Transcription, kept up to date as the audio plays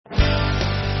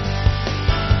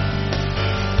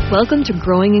Welcome to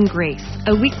Growing in Grace,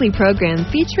 a weekly program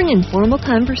featuring informal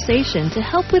conversation to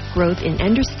help with growth in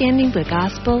understanding the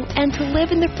gospel and to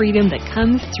live in the freedom that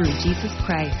comes through Jesus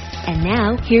Christ. And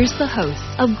now, here's the hosts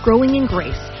of Growing in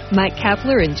Grace, Mike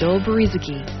Kapler and Joel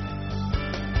Berizicki.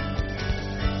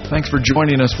 Thanks for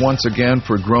joining us once again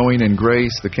for Growing in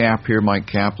Grace. The Cap here, Mike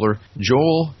Kapler.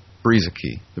 Joel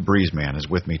Berizicki, the Breeze Man, is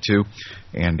with me too.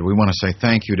 And we want to say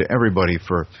thank you to everybody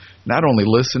for not only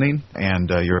listening and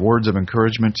your words of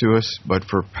encouragement to us, but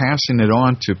for passing it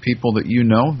on to people that you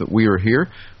know that we are here,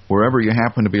 wherever you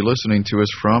happen to be listening to us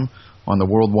from on the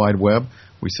World Wide Web.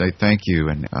 We say thank you,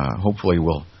 and hopefully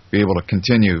we'll be able to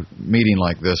continue meeting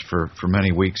like this for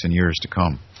many weeks and years to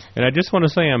come. And I just want to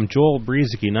say I'm Joel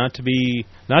Berizicki, not to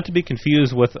be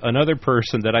confused with another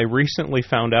person that I recently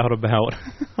found out about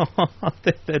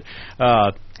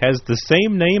that has the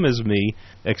same name as me,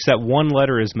 except one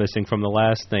letter is missing from the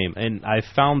last name. And I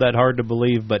found that hard to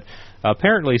believe, but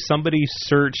apparently somebody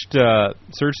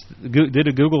did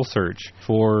a Google search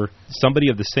for somebody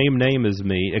of the same name as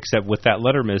me, except with that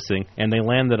letter missing, and they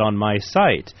landed on my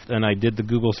site. And I did the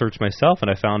Google search myself, and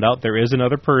I found out there is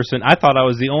another person. I thought I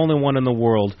was the only one in the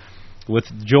world with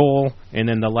Joel and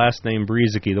then the last name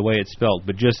Berizicki, the way it's spelled.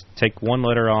 But just take one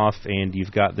letter off, and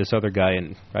you've got this other guy.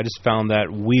 And I just found that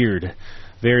weird.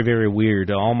 Very, very weird.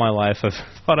 All my life I've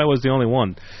thought I was the only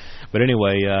one. But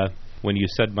anyway, when you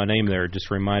said my name there, it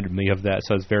just reminded me of that,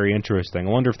 so it's very interesting.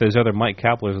 I wonder if there's other Mike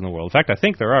Kaplers in the world. In fact, I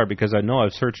think there are, because I know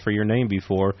I've searched for your name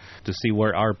before to see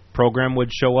where our program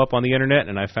would show up on the Internet,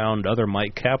 and I found other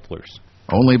Mike Kaplers.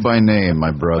 Only by name,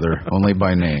 my brother. Only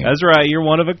by name. That's right. You're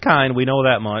one of a kind. We know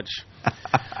that much.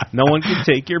 No one can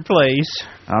take your place.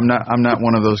 I'm not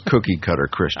one of those cookie cutter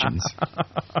Christians.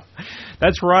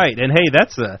 That's right. And hey,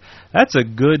 that's a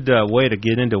good way to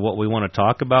get into what we want to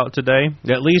talk about today.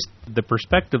 At least the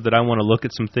perspective that I want to look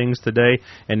at some things today,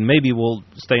 and maybe we'll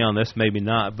stay on this, maybe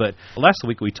not. But last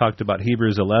week we talked about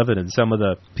Hebrews 11 and some of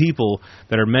the people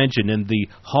that are mentioned in the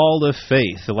Hall of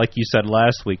Faith. Like you said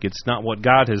last week, it's not what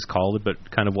God has called it, but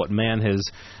kind of what man has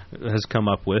come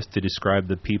up with to describe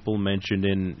the people mentioned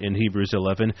in Hebrews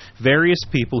 11. Various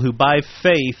people who by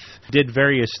faith did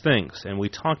various things. And we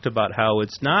talked about how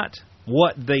it's not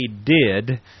what they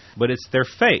did, but it's their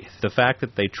faith. The fact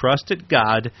that they trusted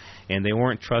God and they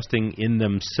weren't trusting in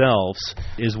themselves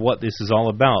is what this is all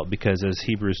about. Because as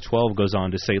Hebrews 12 goes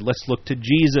on to say, let's look to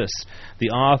Jesus, the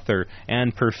author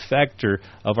and perfecter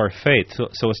of our faith.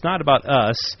 So it's not about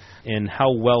us and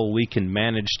how well we can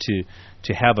manage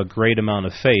to have a great amount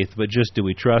of faith, but just do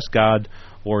we trust God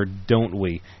or don't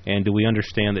we? And do we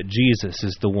understand that Jesus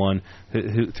is the one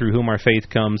who through whom our faith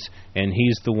comes, and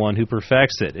He's the one who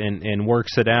perfects it and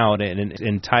works it out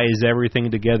and ties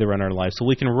everything together in our life. So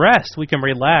we can rest, we can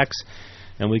relax,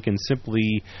 and we can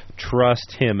simply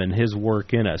trust Him and His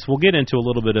work in us. We'll get into a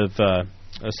little bit of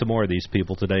some more of these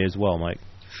people today as well, Mike.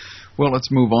 Well, let's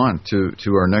move on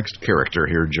to our next character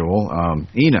here, Joel.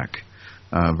 Enoch.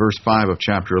 Verse 5 of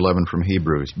chapter 11 from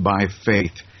Hebrews. By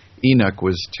faith, Enoch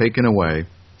was taken away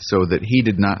so that he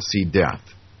did not see death,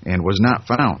 and was not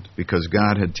found, because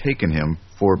God had taken him.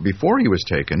 For before he was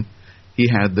taken, he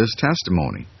had this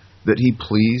testimony, that he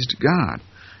pleased God.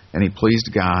 And he pleased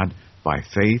God by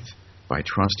faith, by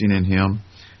trusting in Him.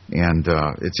 And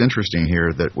it's interesting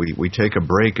here that we take a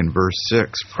break in verse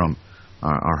 6 from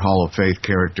our Hall of Faith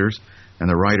characters, and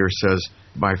the writer says,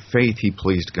 by faith he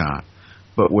pleased God.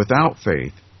 But without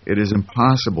faith, it is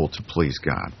impossible to please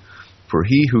God. For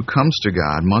he who comes to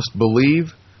God must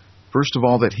believe, first of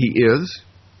all, that He is,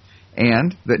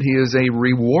 and that He is a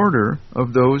rewarder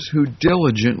of those who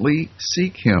diligently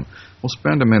seek Him. We'll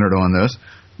spend a minute on this,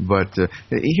 but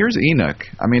here's Enoch.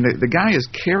 I mean, the guy is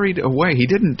carried away. He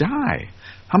didn't die.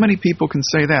 How many people can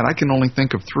say that? I can only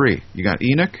think of three. You got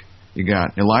Enoch, you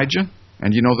got Elijah,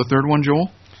 and you know the third one,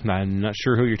 Joel? I'm not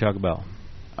sure who you're talking about.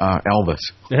 Elvis.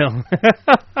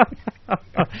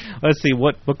 Let's see,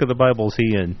 what book of the Bible is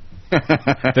he in?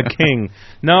 The King.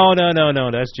 No,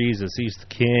 that's Jesus. He's the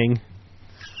King.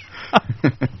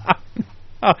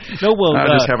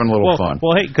 Just having a little fun.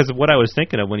 Well, hey, because what I was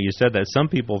thinking of when you said that, some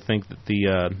people think that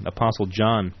the Apostle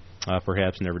John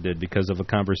perhaps never did, because of a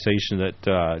conversation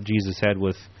that Jesus had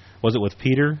with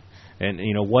Peter? And,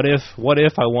 what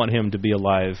if I want him to be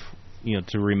alive,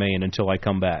 to remain until I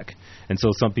come back? And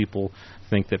so some people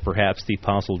think that perhaps the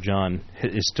Apostle John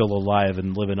is still alive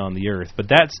and living on the earth. But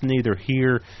that's neither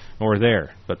here nor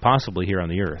there, but possibly here on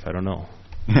the earth. I don't know.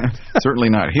 Certainly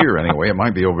not here, anyway. It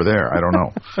might be over there. I don't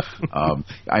know.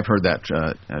 I've heard that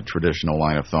traditional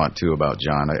line of thought, too, about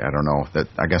John. I don't know.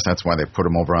 I guess that's why they put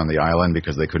him over on the island,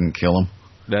 because they couldn't kill him.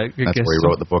 That's where he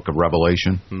wrote the book of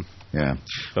Revelation. Yeah.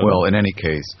 Well, in any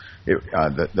case,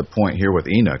 the point here with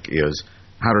Enoch is,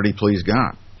 how did he please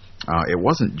God? It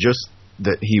wasn't just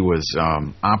that he was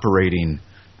operating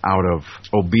out of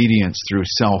obedience through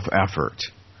self-effort.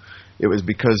 It was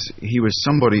because he was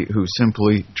somebody who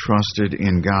simply trusted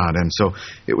in God. And so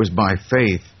it was by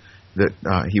faith that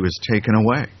he was taken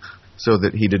away, so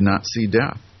that he did not see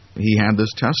death. He had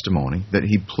this testimony that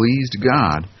he pleased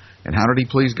God. And how did he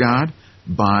please God?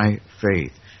 By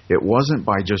faith. It wasn't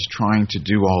by just trying to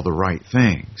do all the right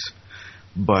things,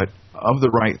 but of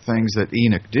the right things that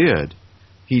Enoch did,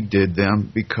 he did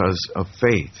them because of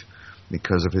faith,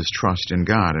 because of his trust in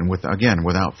God. And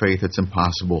without faith, it's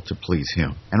impossible to please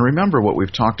him. And remember what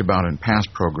we've talked about in past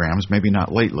programs, maybe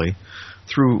not lately,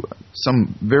 through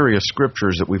some various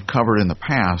scriptures that we've covered in the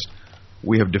past,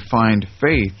 we have defined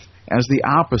faith as the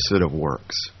opposite of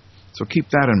works. So keep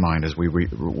that in mind as we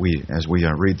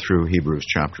read through Hebrews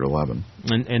chapter 11.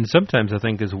 And sometimes I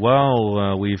think as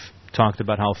well, we've talked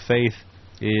about how faith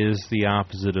is the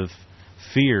opposite of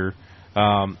fear,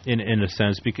 in a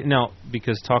sense.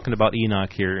 Because talking about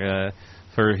Enoch here,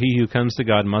 for he who comes to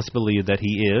God must believe that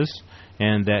he is,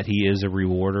 and that he is a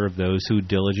rewarder of those who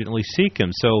diligently seek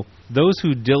him. So those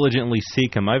who diligently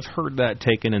seek him, I've heard that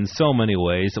taken in so many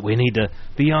ways, that we need to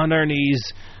be on our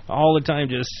knees all the time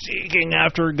just seeking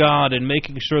after God and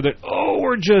making sure that,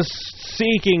 we're just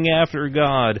seeking after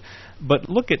God. But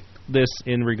look at this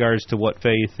in regards to what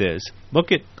faith is. Look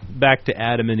back to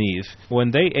Adam and Eve.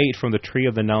 When they ate from the tree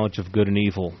of the knowledge of good and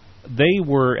evil, they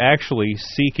were actually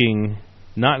seeking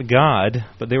not God,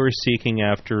 but they were seeking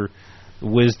after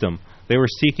wisdom. They were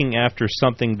seeking after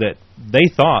something that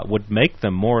they thought would make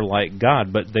them more like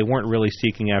God, but they weren't really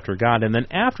seeking after God. And then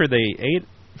after they ate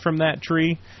from that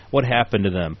tree, what happened to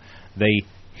them? They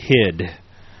hid.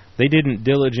 They didn't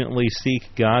diligently seek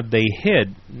God. They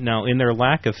hid. Now, in their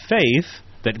lack of faith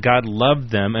that God loved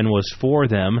them and was for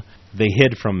them, they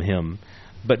hid from him.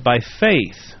 But by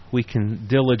faith, we can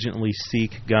diligently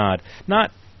seek God.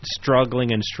 Not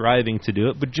struggling and striving to do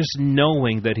it, but just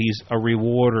knowing that he's a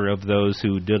rewarder of those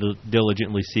who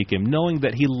diligently seek him, knowing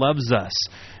that he loves us,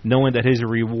 knowing that he's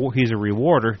a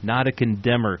rewarder, not a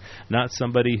condemner, not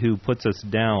somebody who puts us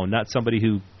down, not somebody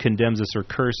who condemns us or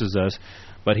curses us,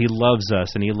 but he loves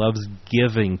us and he loves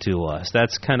giving to us.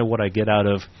 That's kind of what I get out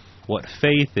of what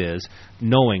faith is,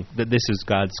 knowing that this is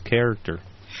God's character.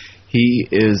 He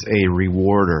is a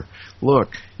rewarder. Look,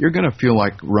 you're going to feel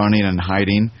like running and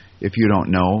hiding if you don't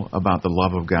know about the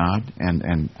love of God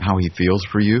and how he feels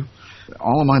for you.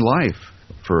 All of my life,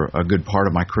 for a good part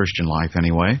of my Christian life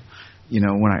anyway,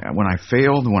 when I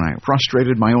failed, when I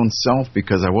frustrated my own self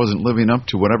because I wasn't living up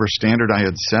to whatever standard I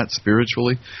had set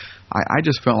spiritually, I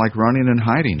just felt like running and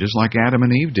hiding, just like Adam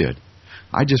and Eve did.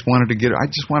 I just wanted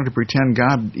to pretend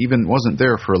God even wasn't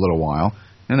there for a little while,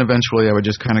 and eventually I would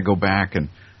just kind of go back and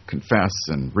confess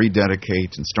and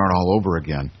rededicate and start all over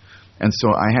again. And so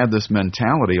I had this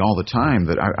mentality all the time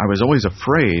that I was always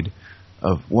afraid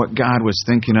of what God was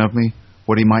thinking of me,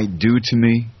 what he might do to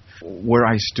me, where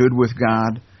I stood with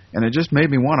God. And it just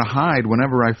made me want to hide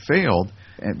whenever I failed,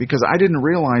 because I didn't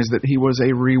realize that he was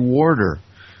a rewarder.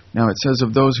 Now it says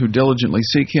of those who diligently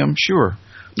seek him. Sure,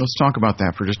 let's talk about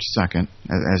that for just a second,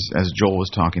 as Joel was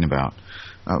talking about.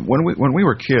 When we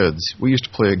were kids, we used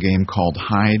to play a game called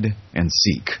hide and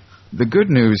seek. The good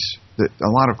news that a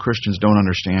lot of Christians don't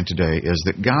understand today is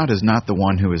that God is not the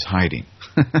one who is hiding.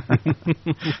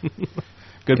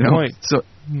 Good point. So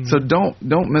don't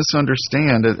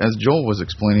misunderstand, as Joel was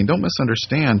explaining, don't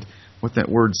misunderstand what that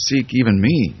word seek even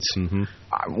means. Mm-hmm.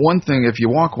 One thing, if you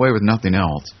walk away with nothing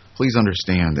else, please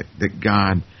understand that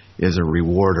God is a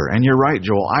rewarder. And you're right,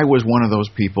 Joel, I was one of those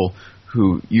people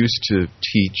who used to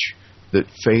teach that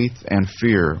faith and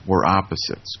fear were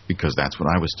opposites, because that's what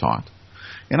I was taught.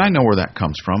 And I know where that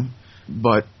comes from.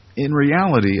 But in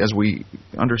reality, as we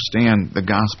understand the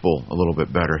gospel a little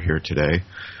bit better here today,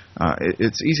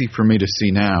 it's easy for me to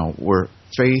see now where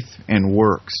faith and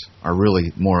works are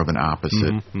really more of an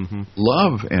opposite. Mm-hmm.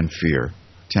 Love and fear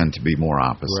tend to be more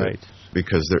opposite. Right.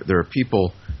 Because there are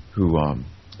people who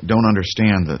don't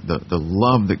understand the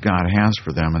love that God has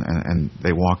for them, and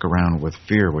they walk around with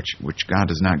fear, which God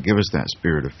does not give us that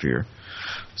spirit of fear.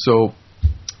 So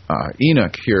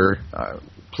Enoch here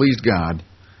pleased God,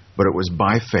 but it was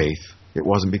by faith. It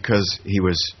wasn't because he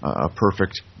was a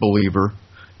perfect believer.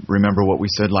 Remember what we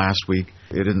said last week?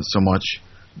 It isn't so much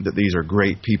that these are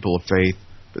great people of faith,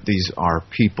 but these are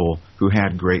people who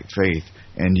had great faith.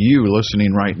 And you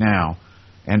listening right now,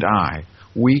 and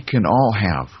we can all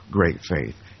have great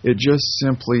faith. It just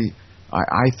simply,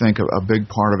 I think a big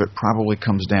part of it probably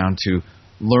comes down to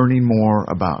learning more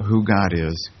about who God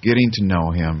is, getting to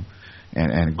know him,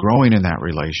 and growing in that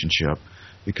relationship.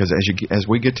 Because as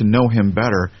we get to know Him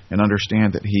better and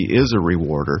understand that He is a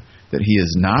rewarder, that He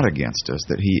is not against us,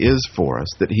 that He is for us,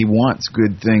 that He wants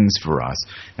good things for us,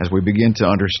 as we begin to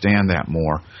understand that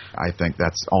more, I think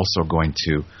that's also going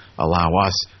to allow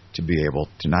us to be able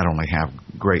to not only have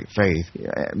great faith,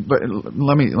 but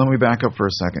let me back up for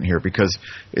a second here, because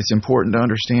it's important to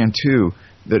understand too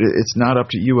that it's not up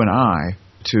to you and I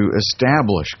to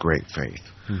establish great faith.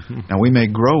 Mm-hmm. Now, we may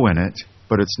grow in it,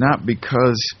 but it's not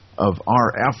because of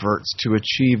our efforts to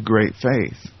achieve great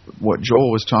faith. What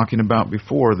Joel was talking about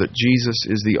before, that Jesus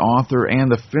is the author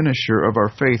and the finisher of our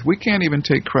faith, we can't even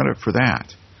take credit for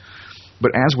that.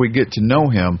 But as we get to know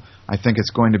Him, I think it's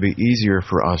going to be easier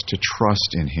for us to trust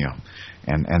in Him,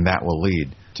 and that will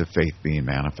lead to faith being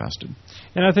manifested.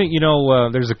 And I think,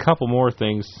 there's a couple more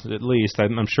things, at least.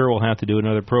 I'm sure we'll have to do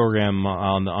another program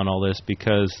on all this,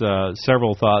 because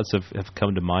several thoughts have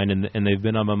come to mind, and they've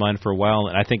been on my mind for a while,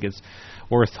 and I think it's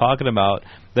worth talking about.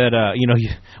 That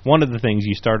one of the things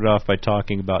you started off by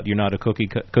talking about, you're not a cookie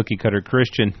cutter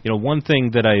Christian. One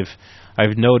thing that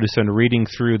I've noticed in reading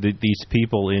through these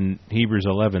people in Hebrews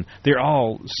 11, they're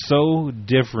all so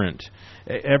different.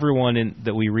 Everyone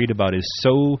that we read about is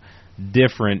so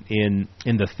different in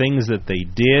the things that they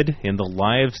did, in the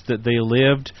lives that they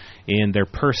lived, in their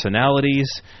personalities,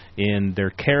 in their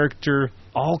character.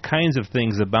 All kinds of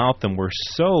things about them were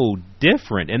so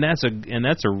different, and that's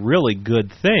a really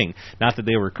good thing. Not that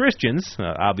they were Christians,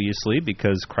 obviously,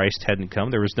 because Christ hadn't come.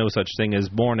 There was no such thing as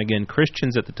born-again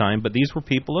Christians at the time, but these were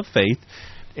people of faith,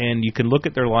 and you can look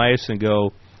at their lives and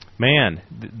go, man,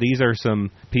 these are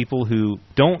some people who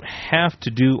don't have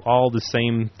to do all the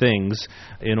same things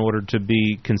in order to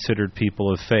be considered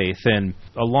people of faith. And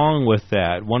along with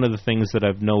that, one of the things that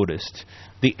I've noticed,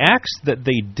 the acts that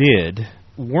they did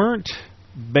weren't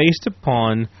based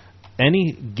upon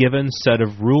any given set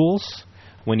of rules.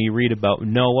 When you read about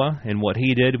Noah and what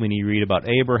he did, when you read about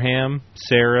Abraham,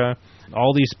 Sarah,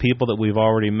 all these people that we've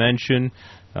already mentioned,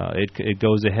 it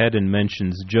goes ahead and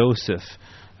mentions Joseph,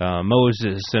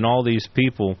 Moses, and all these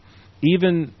people.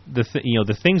 Even the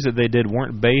things that they did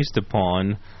weren't based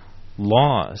upon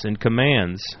laws and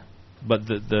commands, but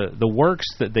the works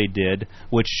that they did,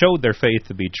 which showed their faith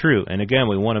to be true. And again,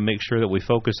 we want to make sure that we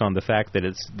focus on the fact that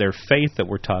it's their faith that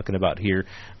we're talking about here.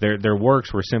 Their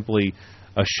works were simply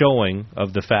a showing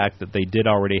of the fact that they did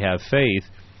already have faith.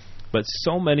 But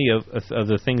so many of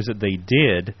the things that they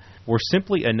did were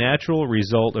simply a natural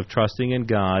result of trusting in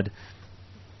God.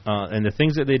 And the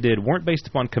things that they did weren't based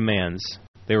upon commands.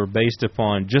 They were based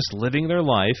upon just living their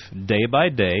life day by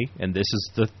day, and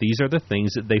these are the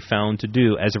things that they found to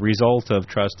do as a result of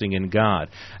trusting in God.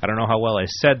 I don't know how well I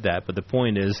said that, but the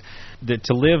point is that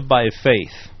to live by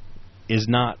faith is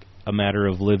not a matter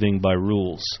of living by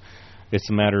rules. It's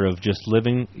a matter of just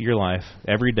living your life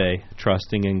every day,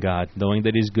 trusting in God, knowing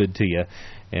that He's good to you,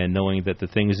 and knowing that the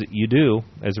things that you do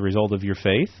as a result of your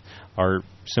faith are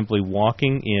simply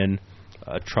walking in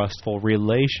a trustful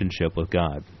relationship with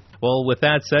God. Well, with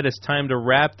that said, it's time to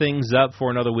wrap things up for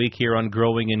another week here on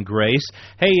Growing in Grace.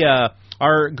 Hey,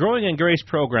 our Growing in Grace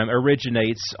program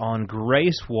originates on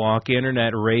Grace Walk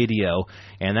Internet Radio,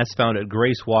 and that's found at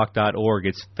gracewalk.org.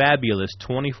 It's fabulous,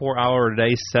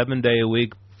 24-hour-a-day,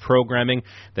 7-day-a-week programming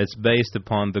that's based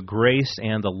upon the grace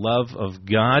and the love of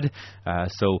God.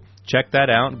 So check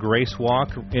that out, Grace Walk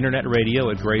Internet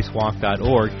Radio at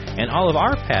gracewalk.org. And all of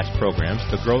our past programs,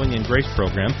 the Growing in Grace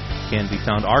program, can be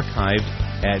found archived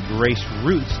at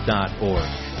graceroots.org.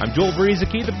 I'm Joel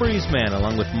Brueseke, the Breeze Man,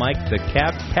 along with Mike the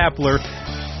Kapler.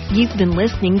 You've been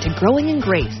listening to Growing in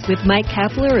Grace with Mike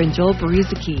Kapler and Joel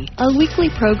Brueseke, a weekly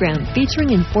program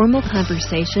featuring informal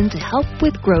conversation to help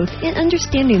with growth in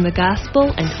understanding the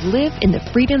gospel and to live in the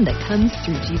freedom that comes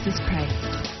through Jesus Christ.